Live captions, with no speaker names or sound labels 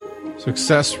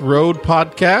Success Road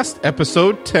Podcast,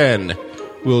 Episode 10.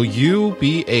 Will you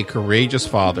be a courageous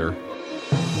father?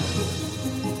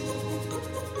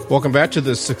 Welcome back to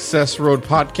the Success Road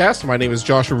Podcast. My name is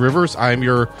Joshua Rivers. I'm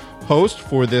your host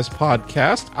for this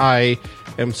podcast. I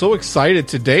am so excited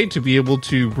today to be able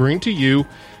to bring to you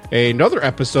another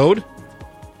episode.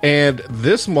 And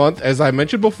this month, as I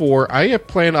mentioned before, I have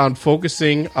planned on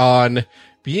focusing on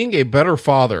being a better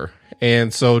father.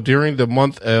 And so during the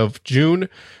month of June,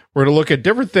 we're going to look at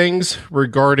different things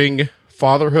regarding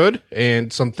fatherhood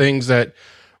and some things that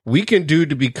we can do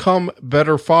to become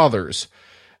better fathers.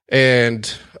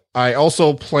 And I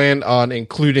also plan on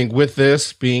including with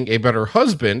this being a better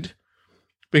husband,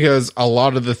 because a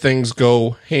lot of the things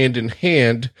go hand in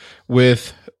hand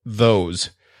with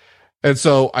those. And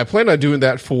so I plan on doing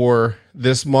that for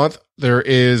this month. There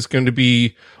is going to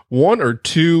be one or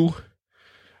two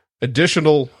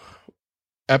additional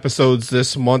episodes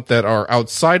this month that are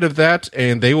outside of that,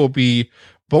 and they will be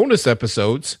bonus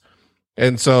episodes.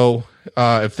 And so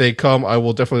if they come, I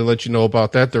will definitely let you know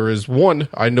about that. There is one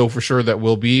I know for sure that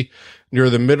will be near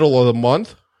the middle of the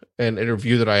month, an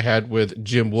interview that I had with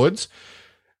Jim Woods.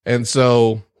 And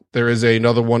so there is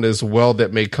another one as well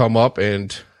that may come up,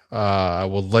 and I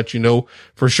will let you know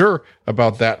for sure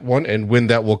about that one and when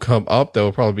that will come up. That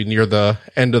will probably be near the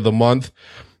end of the month.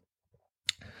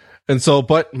 And so,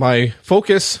 but my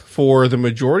focus for the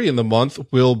majority of the month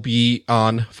will be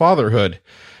on fatherhood.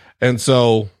 And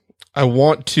so I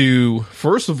want to,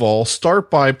 first of all, start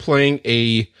by playing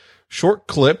a short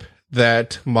clip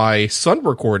that my son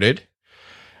recorded,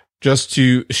 just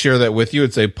to share that with you.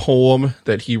 It's a poem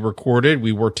that he recorded.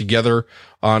 We worked together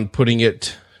on putting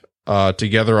it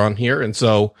together on here. And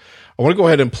so I want to go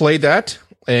ahead and play that,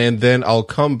 and then I'll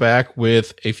come back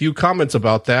with a few comments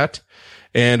about that.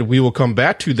 And we will come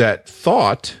back to that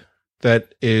thought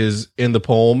that is in the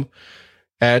poem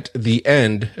at the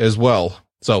end as well.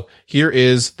 So here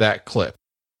is that clip.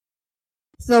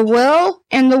 The will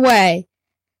and the way.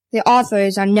 The author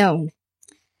is unknown.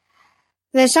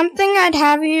 There's something I'd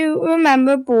have you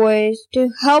remember, boys, to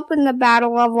help in the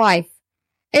battle of life.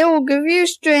 It will give you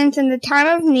strength in the time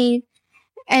of need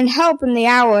and help in the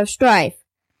hour of strife.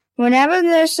 Whenever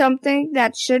there's something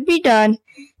that should be done,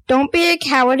 don't be a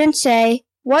coward and say,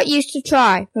 what used to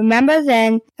try? Remember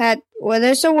then that where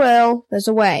there's a will, there's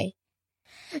a way.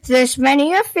 There's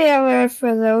many a failure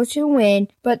for those who win,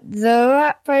 but though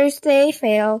at first they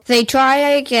fail, they try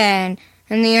again,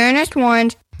 and the earnest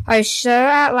ones are sure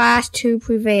at last to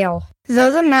prevail.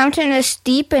 Though the mountain is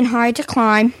steep and high to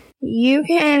climb, you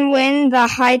can win the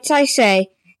heights, I say,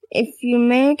 if you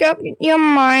make up your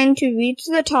mind to reach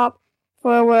the top,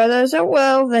 for where there's a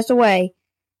will, there's a way.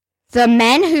 The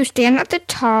men who stand at the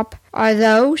top are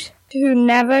those who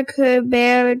never could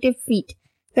bear defeat.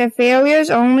 Their failures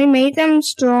only made them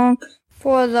strong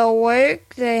for the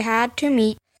work they had to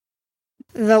meet.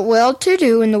 The will to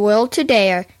do and the will to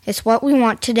dare is what we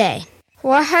want today.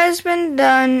 What has been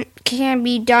done can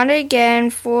be done again,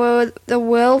 for the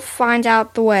will finds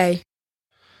out the way.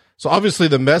 So obviously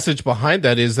the message behind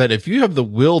that is that if you have the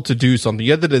will to do something,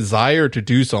 you have the desire to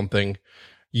do something,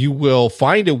 you will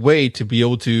find a way to be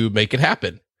able to make it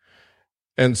happen.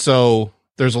 And so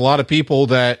there's a lot of people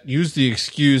that use the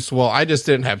excuse, well, I just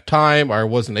didn't have time or I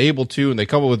wasn't able to, and they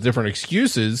come up with different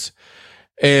excuses.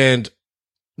 And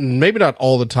maybe not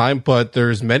all the time, but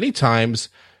there's many times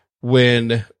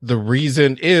when the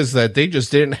reason is that they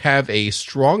just didn't have a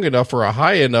strong enough or a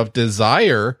high enough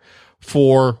desire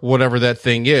for whatever that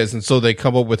thing is. And so they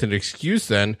come up with an excuse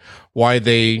then why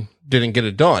they didn't get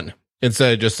it done,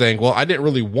 instead of just saying, well, I didn't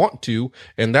really want to,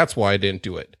 and that's why I didn't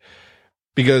do it.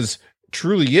 Because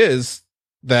truly is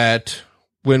that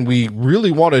when we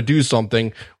really want to do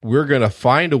something, we're going to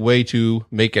find a way to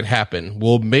make it happen.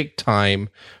 We'll make time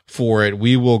for it.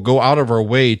 We will go out of our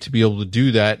way to be able to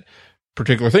do that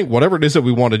particular thing, whatever it is that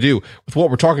we want to do. With what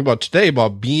we're talking about today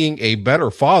about being a better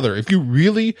father, if you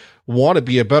really want to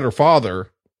be a better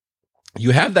father, you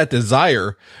have that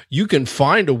desire, you can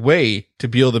find a way to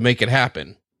be able to make it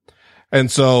happen. And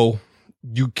so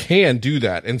you can do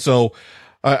that. And so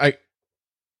I'm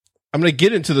going to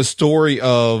get into the story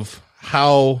of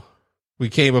how we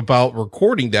came about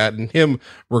recording that and him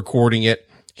recording it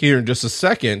here in just a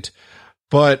second.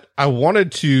 But I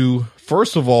wanted to,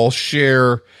 first of all,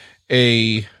 share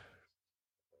it's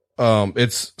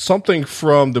something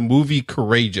from the movie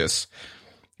Courageous.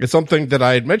 It's something that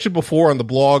I had mentioned before on the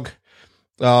blog.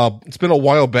 It's been a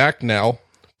while back now,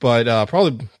 but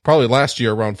probably last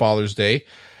year around Father's Day.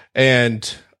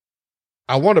 And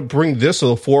I want to bring this to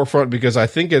the forefront because I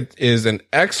think it is an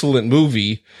excellent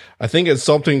movie. I think it's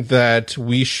something that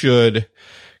we should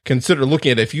consider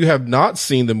looking at it. If you have not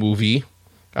seen the movie,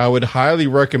 I would highly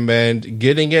recommend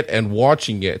getting it and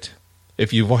watching it.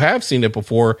 If you have seen it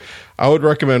before, I would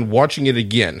recommend watching it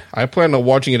again. I plan on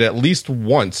watching it at least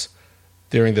once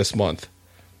during this month.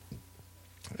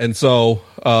 And so,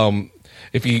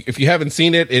 if you haven't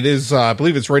seen it, it is, I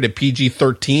believe it's rated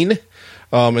PG-13.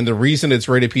 And the reason it's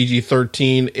rated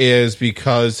PG-13 is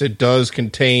because it does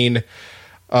contain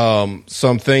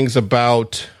some things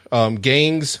about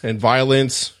gangs and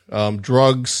violence,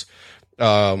 drugs,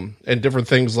 and different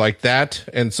things like that.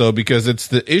 And so because it's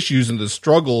the issues and the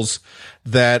struggles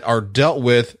that are dealt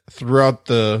with throughout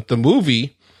the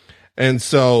movie. And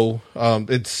so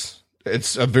it's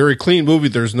a very clean movie.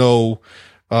 There's no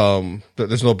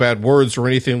bad words or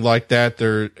anything like that.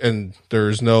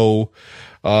 There's no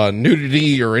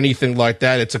nudity or anything like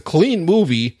that. It's a clean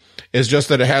movie. It's just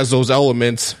that it has those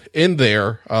elements in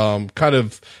there, kind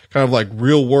of like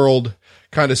real world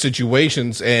kind of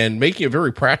situations, and making it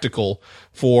very practical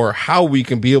for how we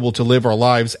can be able to live our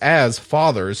lives as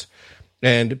fathers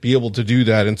and be able to do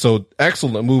that. And so,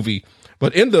 excellent movie.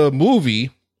 But in the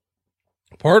movie,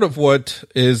 part of what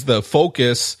is the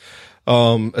focus,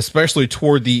 especially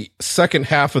toward the second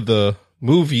half of the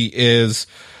movie, is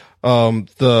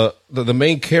the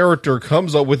main character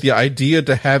comes up with the idea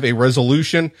to have a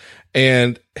resolution,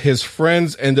 and his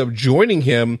friends end up joining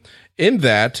him in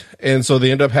that. And so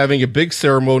they end up having a big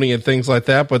ceremony and things like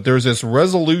that. But there's this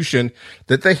resolution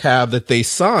that they have, that they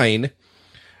sign,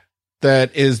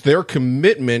 that is their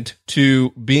commitment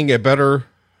to being a better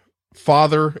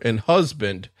father and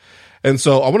husband. And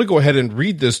so I want to go ahead and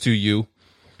read this to you.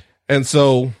 And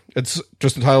so it's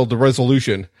just entitled The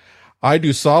Resolution. I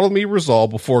do solemnly resolve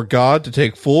before God to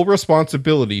take full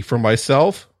responsibility for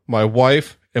myself, my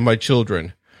wife, and my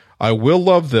children. I will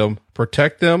love them,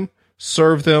 protect them,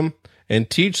 serve them, and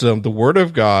teach them the word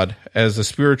of God as the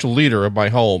spiritual leader of my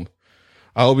home.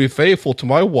 I will be faithful to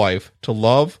my wife, to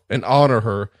love and honor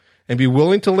her, and be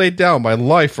willing to lay down my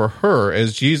life for her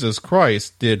as Jesus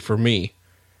Christ did for me.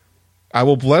 I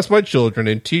will bless my children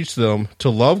and teach them to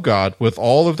love God with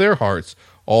all of their hearts,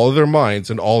 all of their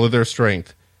minds, and all of their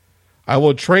strength. I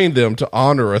will train them to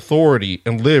honor authority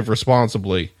and live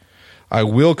responsibly. I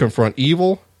will confront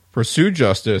evil, pursue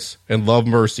justice, and love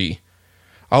mercy.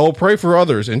 I will pray for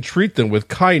others and treat them with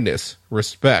kindness,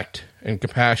 respect, and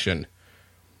compassion.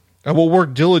 I will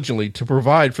work diligently to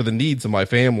provide for the needs of my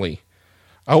family.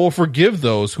 I will forgive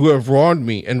those who have wronged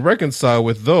me and reconcile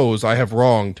with those I have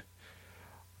wronged.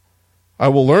 I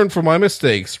will learn from my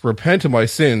mistakes, repent of my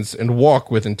sins, and walk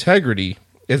with integrity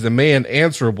as a man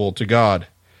answerable to God.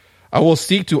 I will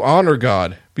seek to honor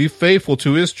God, be faithful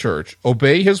to his church,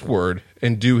 obey his word,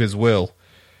 and do his will.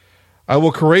 I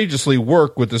will courageously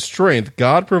work with the strength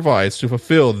God provides to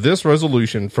fulfill this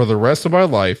resolution for the rest of my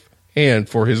life and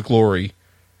for his glory.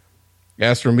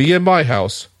 As for me and my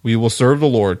house, we will serve the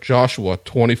Lord. Joshua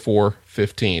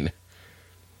 24:15.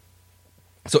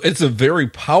 So it's a very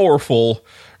powerful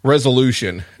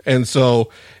resolution. And so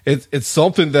it's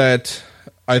something that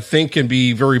I think can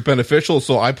be very beneficial.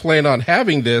 So I plan on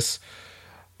having this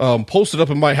posted up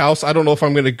in my house. I don't know if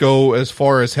I'm going to go as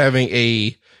far as having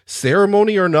a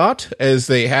ceremony or not, as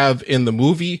they have in the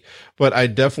movie, but I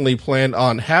definitely plan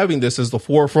on having this as the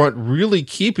forefront, really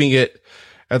keeping it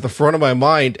at the front of my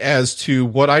mind as to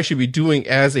what I should be doing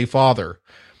as a father.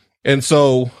 And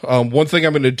so one thing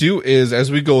I'm going to do is,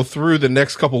 as we go through the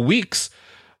next couple weeks,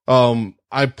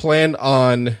 I plan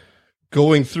on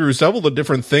going through several of the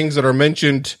different things that are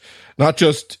mentioned, not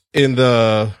just in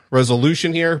the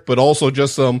resolution here, but also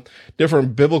just some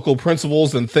different biblical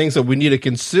principles and things that we need to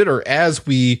consider as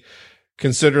we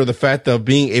consider the fact of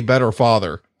being a better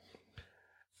father.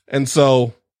 And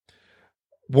so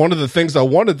one of the things I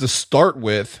wanted to start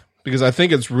with, because I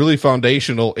think it's really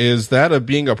foundational, is that of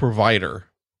being a provider.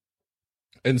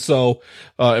 And so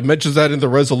it mentions that in the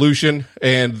resolution,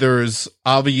 and there's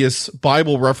obvious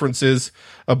Bible references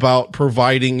about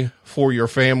providing for your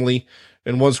family.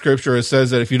 In one scripture, it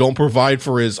says that if you don't provide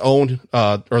for his own,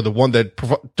 or the one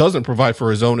that doesn't provide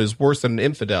for his own is worse than an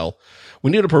infidel.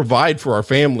 We need to provide for our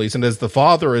families. And as the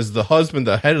father, as the husband,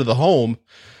 the head of the home,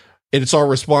 it's our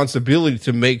responsibility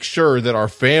to make sure that our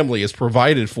family is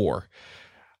provided for.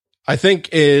 I think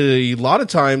a lot of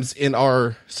times in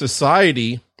our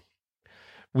society,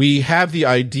 we have the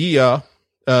idea,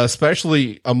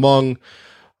 especially among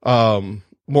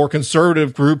more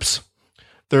conservative groups,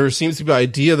 there seems to be an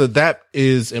idea that that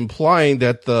is implying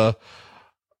that the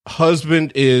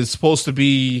husband is supposed to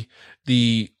be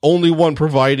the only one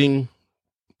providing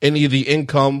any of the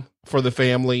income for the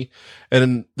family.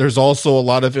 And there's also a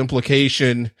lot of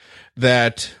implication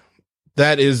that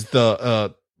that is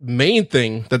the main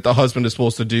thing that the husband is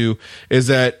supposed to do is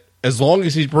that as long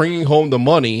as he's bringing home the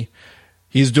money,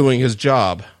 he's doing his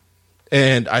job.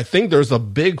 And I think there's a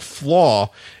big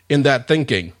flaw in that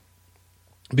thinking,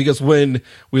 because when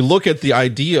we look at the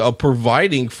idea of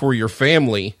providing for your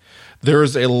family,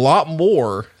 there's a lot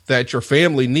more that your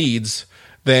family needs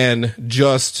than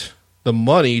just the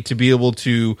money to be able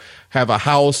to have a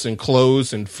house and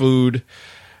clothes and food.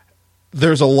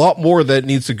 There's a lot more that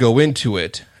needs to go into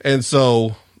it. And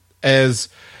so as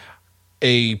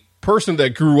a person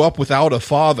that grew up without a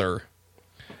father,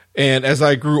 and as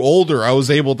I grew older, I was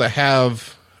able to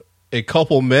have a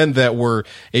couple men that were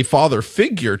a father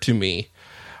figure to me.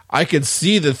 I could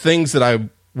see the things that I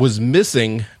was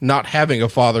missing not having a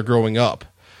father growing up.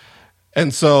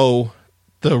 And so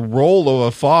the role of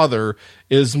a father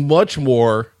is much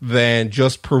more than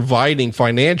just providing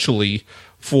financially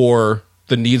for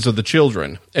the needs of the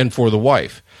children and for the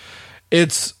wife.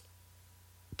 It's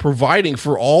providing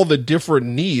for all the different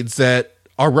needs that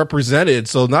are represented.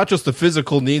 So not just the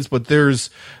physical needs, but there's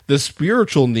the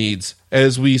spiritual needs.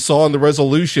 As we saw in the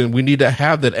resolution, we need to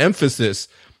have that emphasis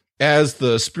as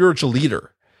the spiritual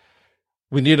leader.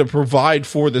 We need to provide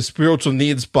for the spiritual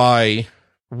needs by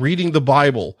reading the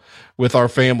Bible with our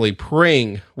family,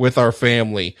 praying with our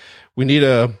family. We need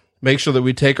to make sure that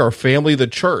we take our family to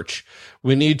church.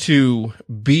 We need to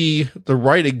be the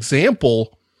right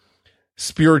example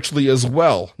spiritually as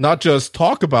well. Not just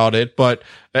talk about it, but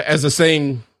as the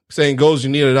saying goes, you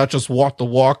need to not just walk the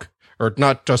walk, or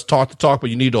not just talk the talk, but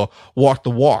you need to walk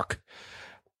the walk.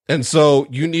 And so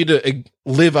you need to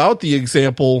live out the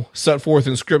example set forth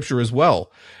in Scripture as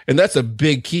well. And that's a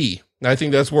big key. And I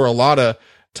think that's where a lot of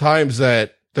times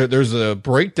that there's a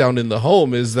breakdown in the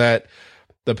home is that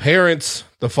the parents,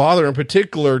 the father in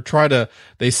particular,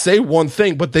 they say one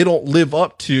thing, but they don't live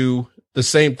up to the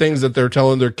same things that they're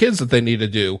telling their kids that they need to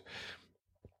do.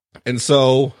 And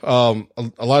so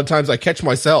a lot of times I catch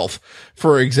myself.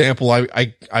 For example,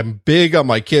 I'm big on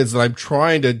my kids, and I'm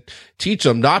trying to teach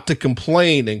them not to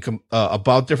complain and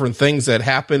about different things that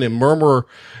happen and murmur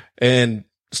and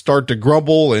start to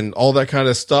grumble and all that kind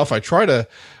of stuff. I try to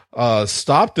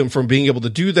stop them from being able to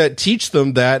do that, teach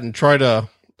them that, and try to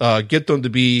get them to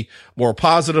be more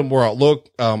positive, more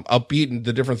upbeat, and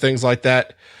the different things like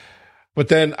that. But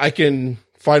then I can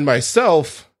find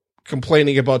myself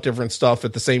complaining about different stuff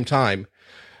at the same time.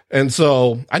 And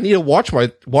so I need to watch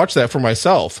that for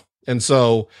myself. And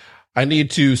so I need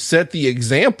to set the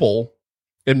example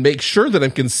and make sure that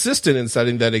I'm consistent in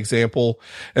setting that example.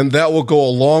 And that will go a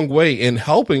long way in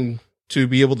helping to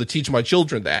be able to teach my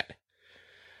children that.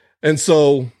 And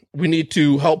so we need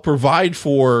to help provide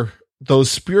for those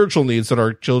spiritual needs that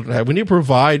our children have. We need to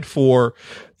provide for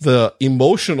the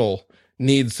emotional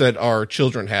needs that our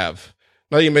children have.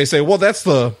 Now you may say, well, that's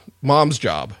the mom's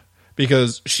job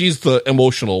because she's the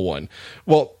emotional one.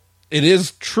 Well, it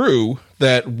is true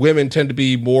that women tend to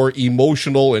be more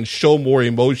emotional and show more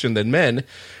emotion than men,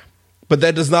 but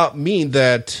that does not mean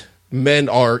that men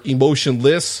are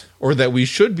emotionless or that we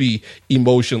should be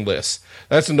emotionless.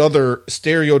 That's another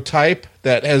stereotype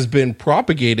that has been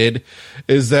propagated,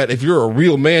 is that if you're a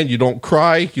real man, you don't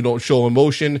cry, you don't show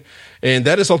emotion. And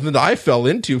that is something that I fell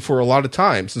into for a lot of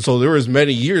times. And so there was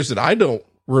many years that I don't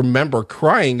remember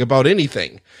crying about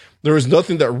anything. There was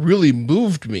nothing that really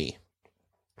moved me.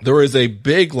 There was a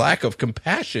big lack of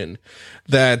compassion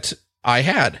that I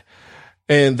had.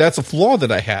 And that's a flaw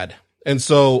that I had. And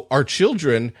so our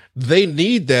children, they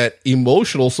need that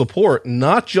emotional support,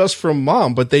 not just from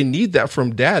mom, but they need that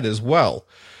from dad as well.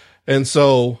 And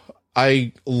so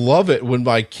I love it when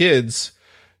my kids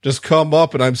just come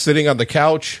up and I'm sitting on the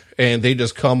couch and they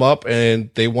just come up and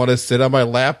they want to sit on my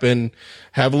lap and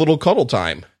have a little cuddle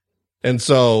time. And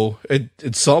so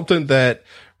it's something that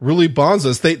really bonds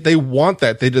us. They want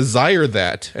that. They desire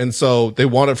that. And so they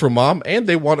want it from mom and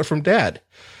they want it from dad.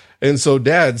 And so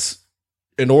dads,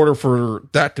 in order for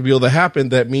that to be able to happen,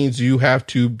 that means you have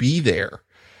to be there.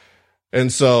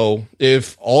 And so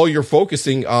if all you're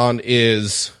focusing on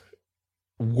is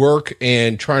work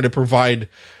and trying to provide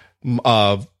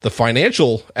the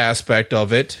financial aspect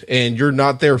of it, and you're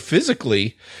not there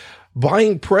physically,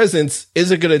 buying presents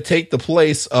isn't going to take the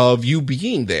place of you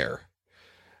being there.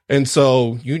 And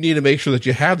so you need to make sure that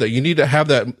you have that. You need to have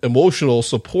that emotional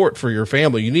support for your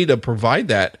family. You need to provide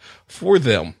that for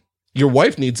them. Your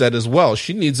wife needs that as well.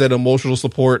 She needs that emotional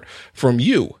support from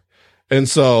you. And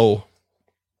so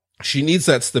she needs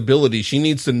that stability. She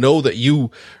needs to know that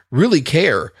you really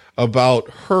care about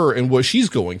her and what she's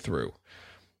going through.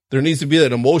 There needs to be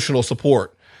that emotional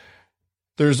support.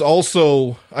 there's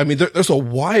also, I mean, there's a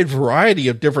wide variety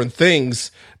of different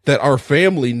things that our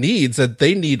family needs that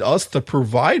they need us to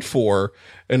provide for,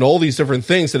 and all these different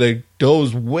things that it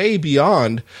goes way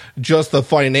beyond just the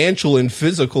financial and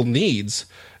physical needs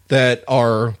that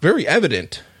are very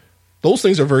evident. Those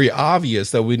things are very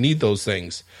obvious that we need those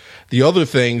things. The other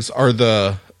things are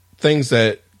the things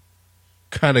that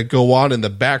kind of go on in the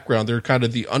background. They're kind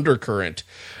of the undercurrent.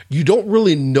 You don't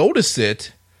really notice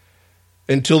it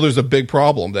until there's a big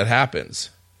problem that happens.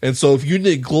 And so if you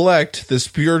neglect the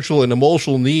spiritual and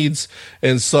emotional needs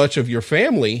and such of your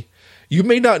family, you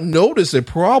may not notice a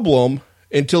problem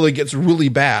until it gets really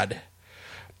bad.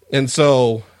 And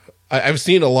so I've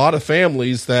seen a lot of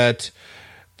families that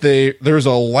there's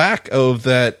a lack of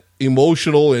that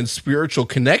emotional and spiritual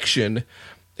connection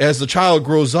as the child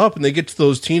grows up and they get to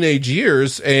those teenage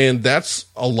years. And that's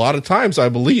a lot of times, I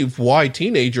believe, why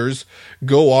teenagers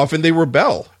go off and they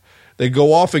rebel. They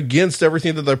go off against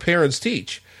everything that their parents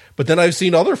teach. But then I've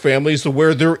seen other families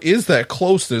where there is that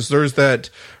closeness. There's that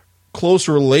close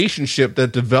relationship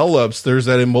that develops. There's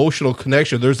that emotional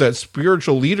connection. There's that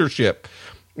spiritual leadership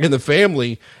in the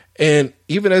family. And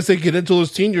even as they get into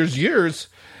those teenage years,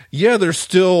 yeah, there's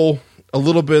still a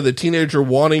little bit of the teenager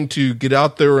wanting to get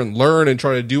out there and learn and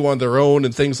try to do on their own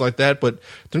and things like that. But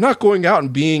they're not going out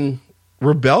and being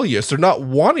rebellious. They're not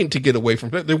wanting to get away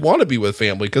from it. They want to be with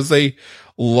family because they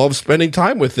love spending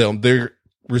time with them. They're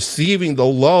receiving the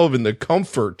love and the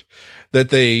comfort that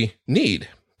they need.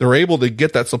 They're able to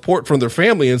get that support from their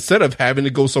family instead of having to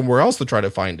go somewhere else to try to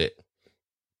find it.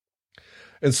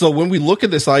 And so when we look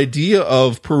at this idea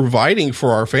of providing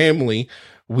for our family,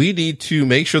 we need to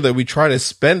make sure that we try to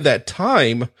spend that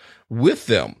time with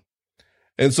them.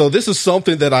 And so this is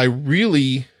something that I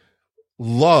really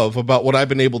love about what I've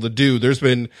been able to do. There's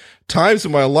been times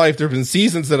in my life, there have been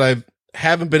seasons that I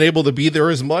haven't been able to be there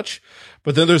as much,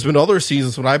 but then there's been other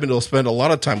seasons when I've been able to spend a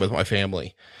lot of time with my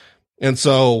family. And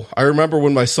so I remember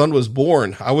when my son was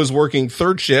born, I was working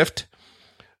third shift,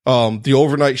 the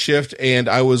overnight shift, and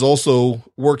I was also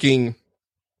working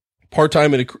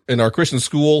part-time in our Christian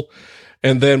school.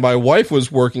 And then my wife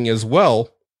was working as well.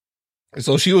 And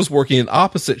so she was working an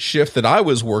opposite shift that I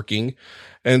was working.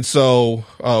 And so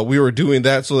we were doing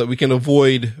that so that we can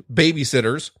avoid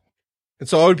babysitters. And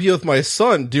so I would be with my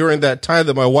son during that time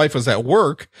that my wife was at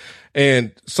work.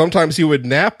 And sometimes he would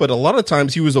nap, but a lot of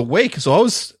times he was awake. So I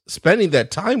was spending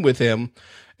that time with him,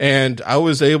 and I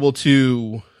was able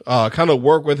to kind of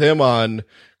work with him on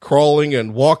crawling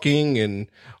and walking and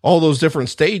all those different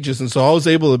stages. And so I was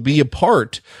able to be a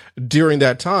part during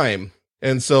that time.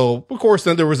 And so, of course,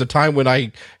 then there was a time when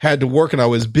I had to work and I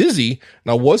was busy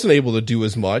and I wasn't able to do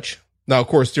as much. Now, of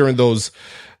course, during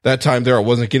that time there, I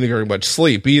wasn't getting very much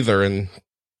sleep either. And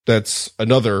that's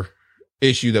another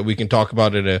issue that we can talk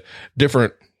about in a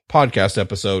different podcast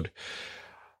episode.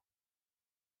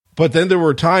 But then there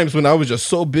were times when I was just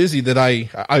so busy that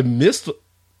I missed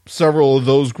several of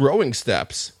those growing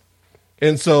steps.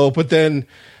 And so, but then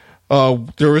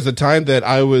there was a time that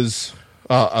I was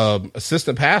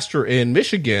assistant pastor in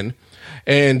Michigan.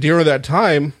 And during that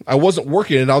time, I wasn't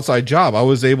working an outside job. I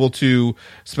was able to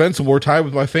spend some more time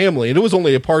with my family. And it was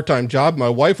only a part-time job. My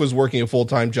wife was working a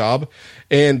full-time job.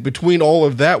 And between all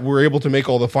of that, we were able to make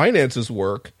all the finances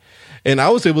work. And I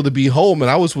was able to be home, and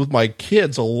I was with my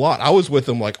kids a lot. I was with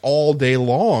them like all day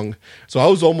long. So I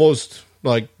was almost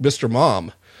like Mr.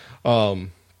 Mom.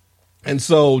 And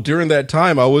so during that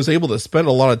time, I was able to spend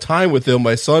a lot of time with them.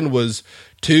 My son was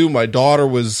 2. My daughter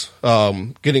was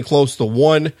getting close to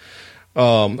 1.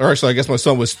 Or actually, I guess my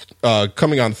son was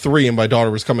coming on 3, and my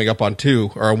daughter was coming up on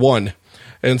 2 or 1.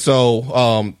 And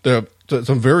so there are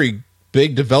some very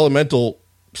big developmental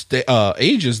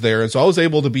ages there. And so I was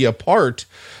able to be a part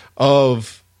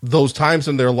of those times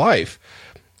in their life.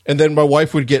 And then my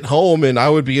wife would get home, and I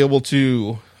would be able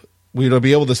to, we'd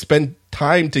be able to spend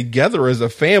time together as a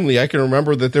family. I can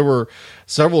remember that there were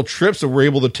several trips that we're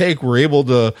able to take. We're able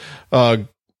to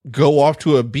go off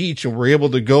to a beach, and we're able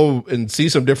to go and see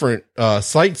some different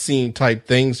sightseeing type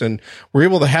things. And we're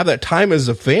able to have that time as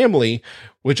a family,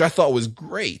 which I thought was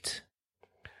great.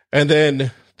 And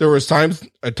then there was times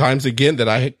again that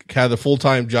I had a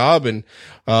full-time job, and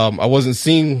I wasn't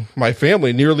seeing my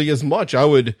family nearly as much. I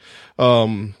would,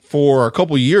 for a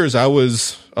couple years, I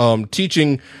was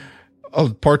teaching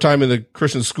part-time in the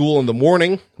Christian school in the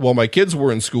morning while my kids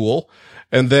were in school.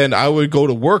 And then I would go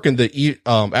to work in the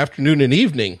afternoon and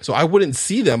evening. So I wouldn't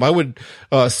see them. I would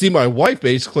see my wife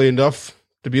basically enough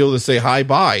to be able to say hi,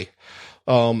 bye,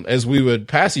 as we would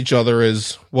pass each other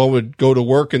as one would go to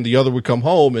work and the other would come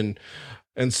home.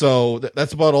 And so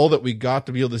that's about all that we got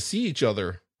to be able to see each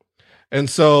other. And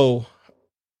so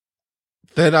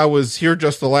then I was here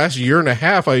just the last year and a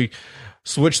half. I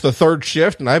switched the third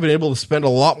shift, and I've been able to spend a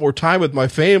lot more time with my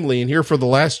family. And here for the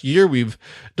last year, we've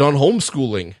done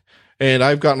homeschooling, and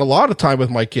I've gotten a lot of time with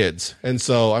my kids. And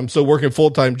so I'm still working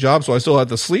full-time job, so I still have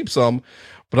to sleep some,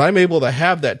 but I'm able to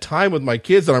have that time with my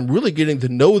kids, and I'm really getting to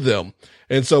know them.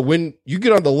 And so when you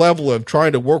get on the level of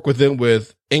trying to work with them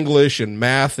with English and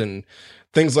math and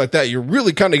things like that, you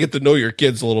really kind of get to know your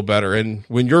kids a little better. And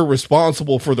when you're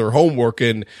responsible for their homework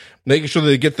and making sure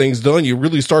they get things done, you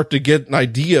really start to get an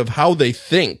idea of how they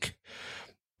think.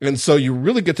 And so you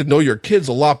really get to know your kids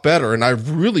a lot better. And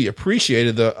I've really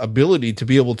appreciated the ability to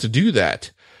be able to do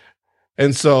that.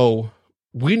 And so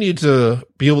we need to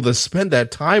be able to spend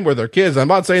that time with our kids. I'm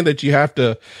not saying that you have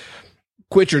to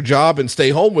quit your job and stay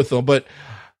home with them, but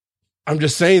I'm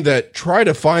just saying that try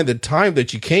to find the time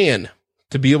that you can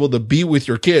to be able to be with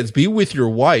your kids, be with your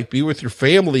wife, be with your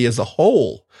family as a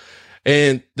whole.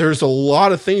 And there's a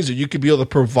lot of things that you could be able to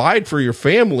provide for your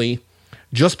family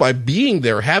just by being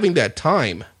there, having that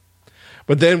time.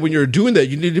 But then when you're doing that,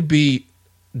 you need to be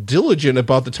diligent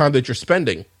about the time that you're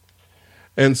spending.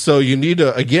 And so you need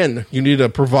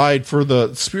to provide for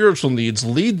the spiritual needs,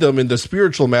 lead them in the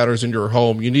spiritual matters in your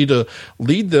home. You need to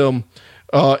lead them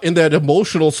in that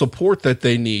emotional support that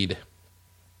they need.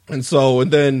 And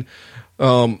then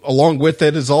along with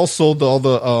that is also all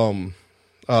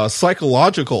the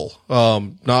psychological,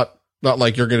 not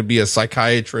like you're going to be a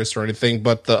psychiatrist or anything,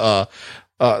 but the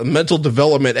mental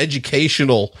development,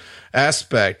 educational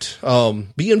aspect.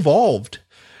 Be involved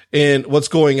in what's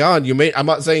going on. I'm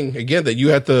not saying again that you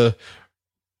have to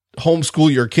homeschool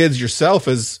your kids yourself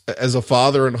as a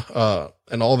father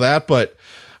and all that, but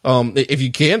if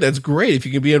you can, that's great. If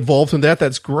you can be involved in that,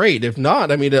 that's great. If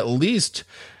not, I mean, at least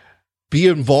be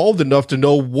involved enough to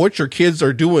know what your kids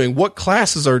are doing, what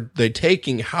classes are they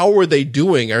taking, how are they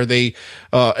doing, are they,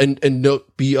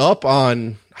 be up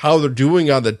on how they're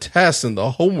doing on the tests and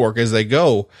the homework as they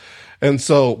go. And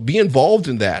so be involved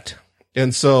in that.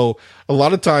 And so a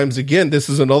lot of times, again, this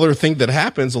is another thing that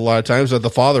happens a lot of times, that the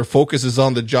father focuses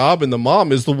on the job and the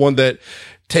mom is the one that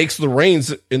takes the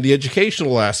reins in the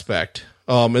educational aspect.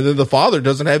 And then the father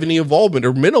doesn't have any involvement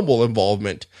or minimal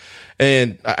involvement.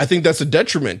 And I think that's a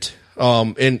detriment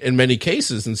in many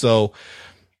cases. And so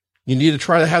you need to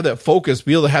try to have that focus,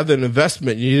 be able to have that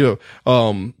investment. You need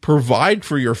to provide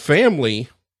for your family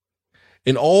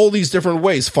in all these different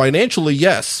ways. Financially,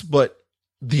 yes, but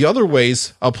the other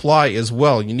ways apply as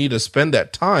well. You need to spend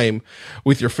that time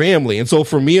with your family. And so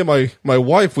for me and my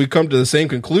wife, we come to the same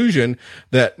conclusion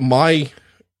that my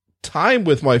time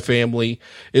with my family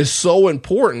is so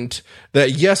important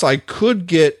that yes, I could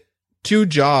get 2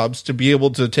 jobs to be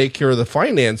able to take care of the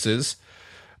finances,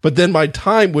 but then my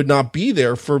time would not be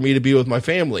there for me to be with my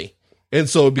family. And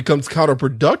so it becomes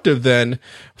counterproductive then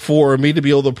for me to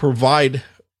be able to provide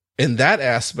in that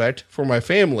aspect for my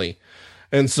family.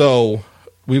 And so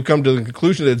we've come to the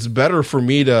conclusion that it's better for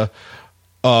me to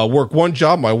work one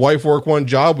job, my wife work one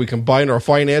job, we combine our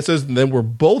finances, and then we're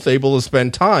both able to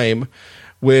spend time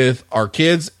with our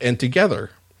kids and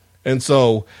together. And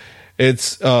so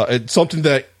it's something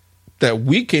that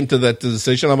we came to that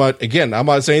decision. I'm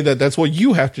not saying that that's what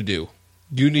you have to do.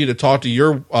 You need to talk to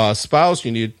your spouse.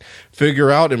 You need to figure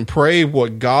out and pray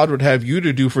what God would have you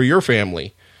to do for your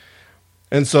family.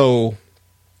 And so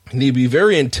you need to be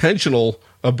very intentional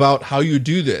about how you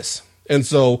do this. And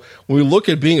so when we look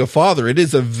at being a father, it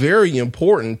is a very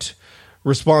important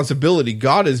responsibility.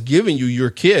 God has given you your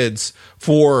kids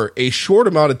for a short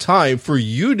amount of time for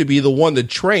you to be the one to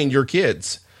train your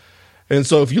kids. And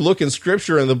so if you look in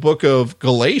scripture in the book of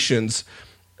Galatians,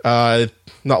 not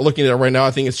looking at it right now,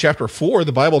 I think it's chapter 4,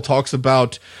 the Bible talks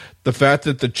about the fact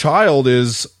that the child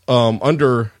is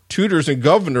under tutors and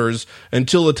governors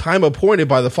until the time appointed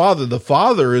by the father. The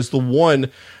father is the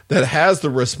one that has the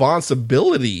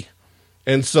responsibility.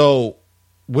 And so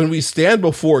when we stand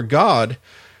before God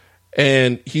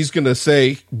and he's going to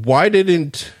say, why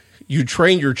didn't you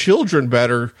train your children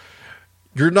better?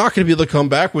 You're not going to be able to come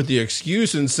back with the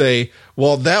excuse and say,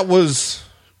 well, that was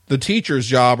the teacher's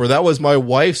job or that was my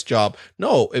wife's job.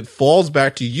 No, it falls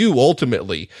back to you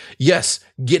ultimately. Yes,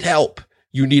 get help.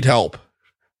 You need help.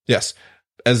 Yes,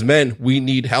 as men, we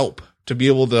need help to be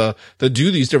able to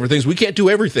do these different things. We can't do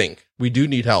everything. We do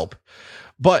need help.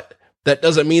 But that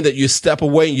doesn't mean that you step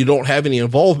away and you don't have any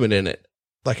involvement in it.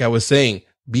 Like I was saying,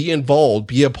 be involved,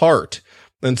 be a part.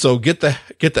 And so get the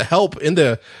help in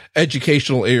the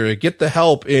educational area, get the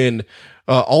help in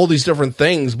all these different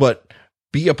things, but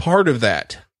be a part of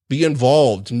that. Be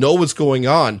involved, know what's going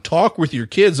on, talk with your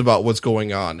kids about what's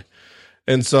going on.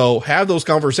 And so have those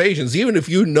conversations, even if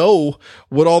you know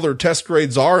what all their test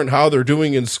grades are and how they're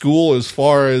doing in school as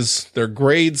far as their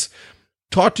grades.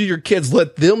 Talk to your kids.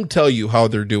 Let them tell you how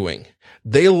they're doing.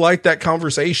 They like that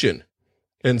conversation.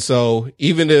 And so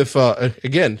even if,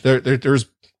 again, there's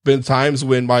been times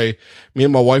when me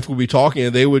and my wife would be talking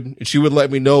and she would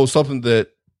let me know something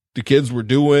that the kids were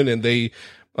doing and they,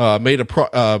 made a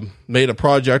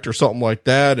project or something like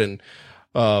that. And,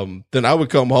 then I would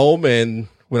come home, and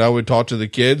when I would talk to the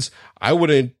kids, I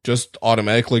wouldn't just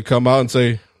automatically come out and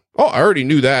say, "Oh, I already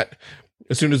knew that."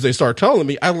 As soon as they start telling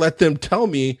me, I let them tell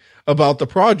me about the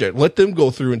project. Let them go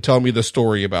through and tell me the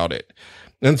story about it.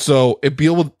 And so it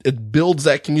builds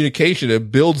that communication.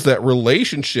 It builds that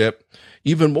relationship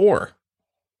even more.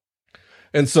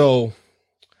 And so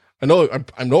I know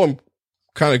I'm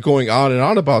kind of going on and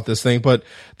on about this thing, but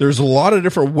there's a lot of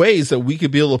different ways that we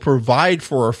could be able to provide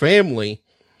for our family.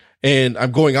 And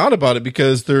I'm going on about it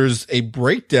because there's a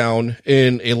breakdown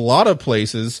in a lot of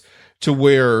places to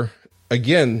where,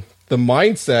 again, the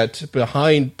mindset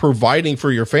behind providing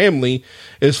for your family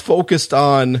is focused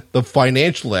on the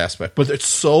financial aspect, but it's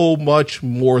so much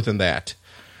more than that.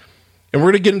 And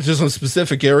we're going to get into some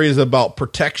specific areas about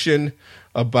protection,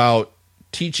 about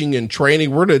teaching and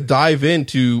training. We're going to dive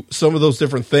into some of those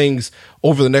different things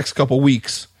over the next couple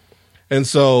weeks. And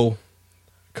so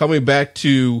coming back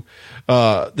to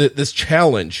this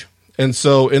challenge. And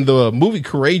so in the movie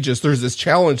Courageous, there's this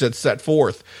challenge that's set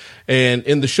forth. And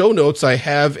in the show notes, I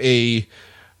have a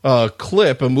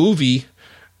movie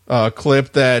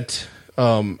clip that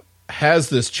has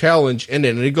this challenge in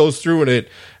it, and it goes through and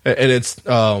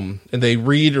they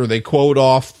read or they quote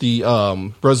off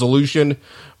the resolution,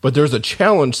 but there's a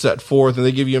challenge set forth, and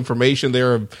they give you information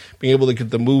there of being able to get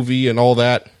the movie and all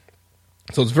that.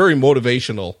 So it's very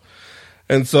motivational.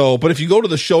 And so, but if you go to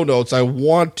the show notes, I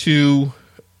want to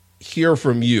hear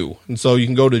from you. And so you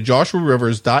can go to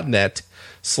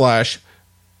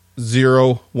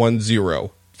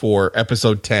joshuarivers.net/010 for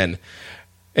episode 10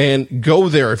 and go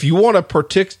there. If you want to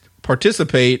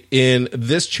participate in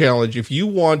this challenge, if you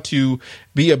want to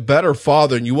be a better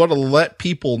father and you want to let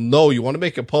people know, you want to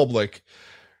make it public,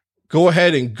 go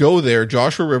ahead and go there,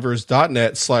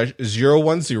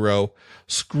 joshuarivers.net/010.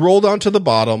 Scroll down to the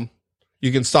bottom.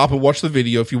 You can stop and watch the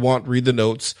video if you want, read the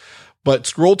notes, but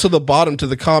scroll to the bottom to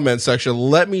the comment section.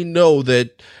 Let me know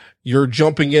that you're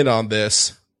jumping in on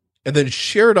this, and then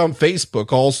share it on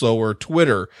Facebook also, or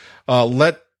Twitter.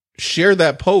 Share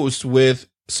that post with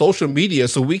social media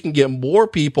so we can get more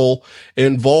people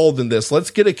involved in this. Let's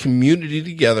get a community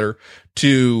together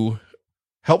to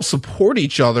help support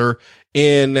each other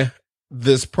in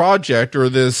this project or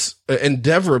this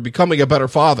endeavor of becoming a better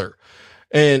father.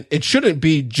 And it shouldn't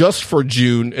be just for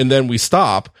June and then we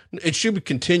stop. It should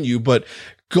continue, but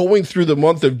going through the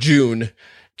month of June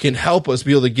can help us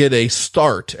be able to get a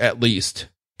start, at least,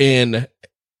 in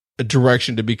a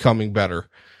direction to becoming better.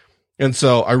 And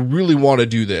so I really want to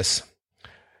do this.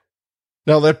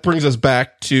 Now that brings us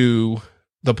back to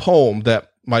the poem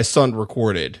that my son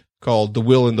recorded called The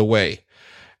Will and the Way.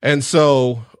 And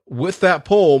so with that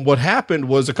poem, what happened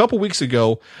was a couple weeks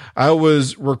ago, I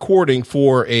was recording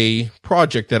for a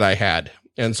project that I had.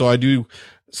 And so I do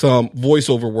some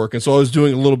voiceover work. And so I was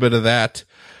doing a little bit of that.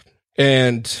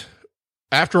 And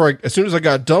as soon as I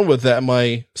got done with that,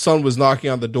 my son was knocking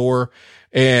on the door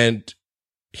and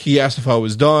he asked if I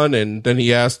was done. And then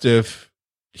he asked if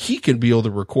he can be able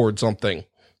to record something.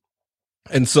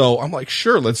 And so I'm like,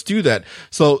 sure, let's do that.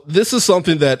 So this is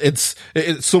something that it's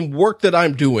some work that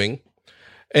I'm doing.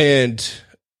 And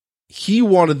he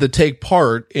wanted to take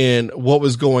part in what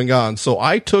was going on. So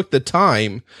I took the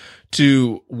time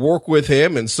to work with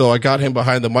him. And so I got him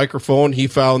behind the microphone. He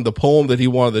found the poem that he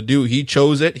wanted to do. He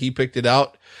chose it. He picked it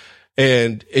out.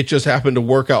 And it just happened to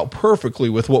work out perfectly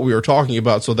with what we were talking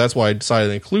about. So that's why I decided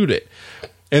to include it.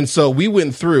 And so we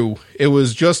went through, it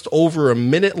was just over a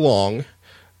minute long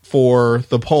for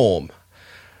the poem.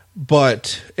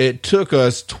 But it took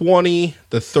us 20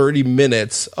 to 30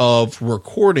 minutes of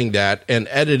recording that and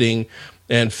editing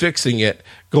and fixing it,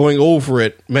 going over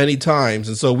it many times.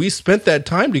 And so we spent that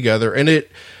time together, and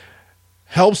it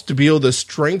helps to be able to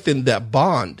strengthen that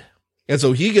bond. And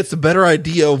so he gets a better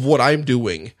idea of what I'm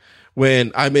doing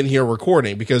when I'm in here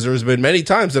recording, because there's been many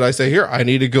times that I say, here, I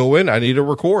need to go in, I need to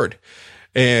record.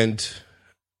 And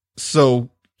so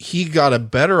he got a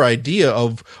better idea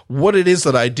of what it is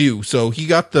that I do. So he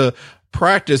got the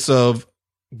practice of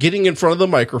getting in front of the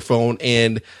microphone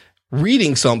and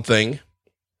reading something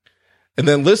and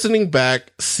then listening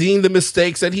back, seeing the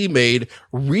mistakes that he made,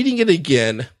 reading it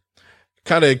again,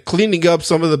 kind of cleaning up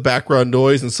some of the background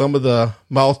noise and some of the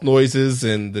mouth noises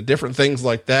and the different things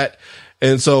like that.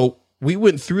 And so we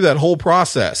went through that whole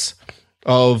process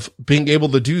of being able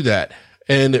to do that,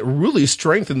 and it really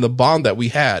strengthened the bond that we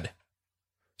had.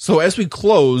 So as we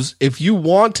close, if you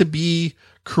want to be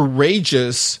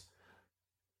courageous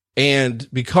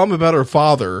and become a better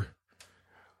father,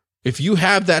 if you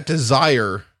have that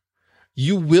desire,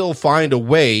 you will find a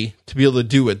way to be able to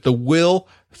do it. The will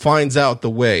finds out the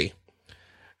way.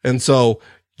 And so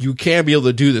you can be able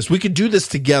to do this. We can do this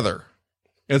together.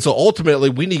 And so ultimately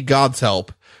we need God's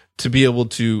help to be able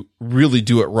to really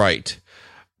do it right.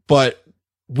 But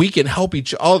we can help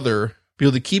each other be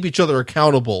able to keep each other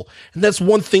accountable. And that's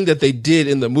one thing that they did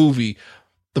in the movie.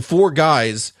 The four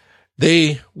guys,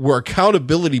 they were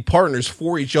accountability partners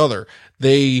for each other.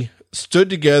 They stood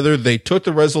together. They took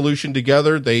the resolution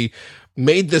together. They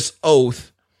made this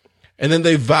oath, and then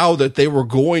they vowed that they were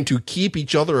going to keep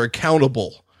each other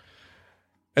accountable.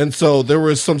 And so there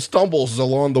was some stumbles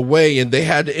along the way, and they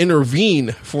had to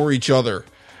intervene for each other.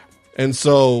 And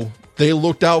so they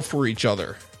looked out for each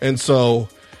other. And so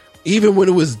even when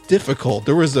it was difficult,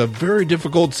 there was a very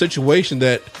difficult situation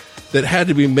that had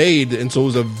to be made. And so it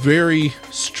was a very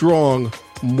strong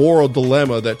moral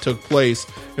dilemma that took place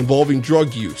involving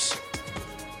drug use.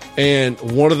 And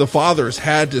one of the fathers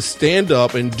had to stand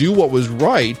up and do what was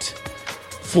right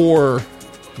for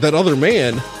that other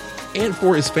man and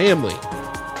for his family.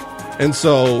 And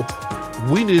so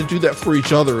we need to do that for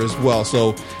each other as well.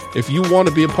 So if you want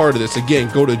to be a part of this, again,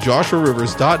 go to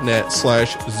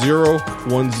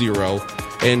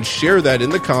joshuarivers.net/010 and share that in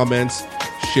the comments.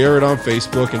 Share it on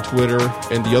Facebook and Twitter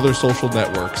and the other social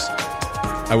networks.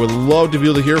 I would love to be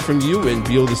able to hear from you and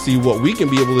be able to see what we can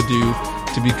be able to do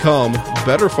to become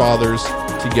better fathers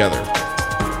together.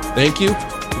 Thank you.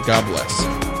 God bless.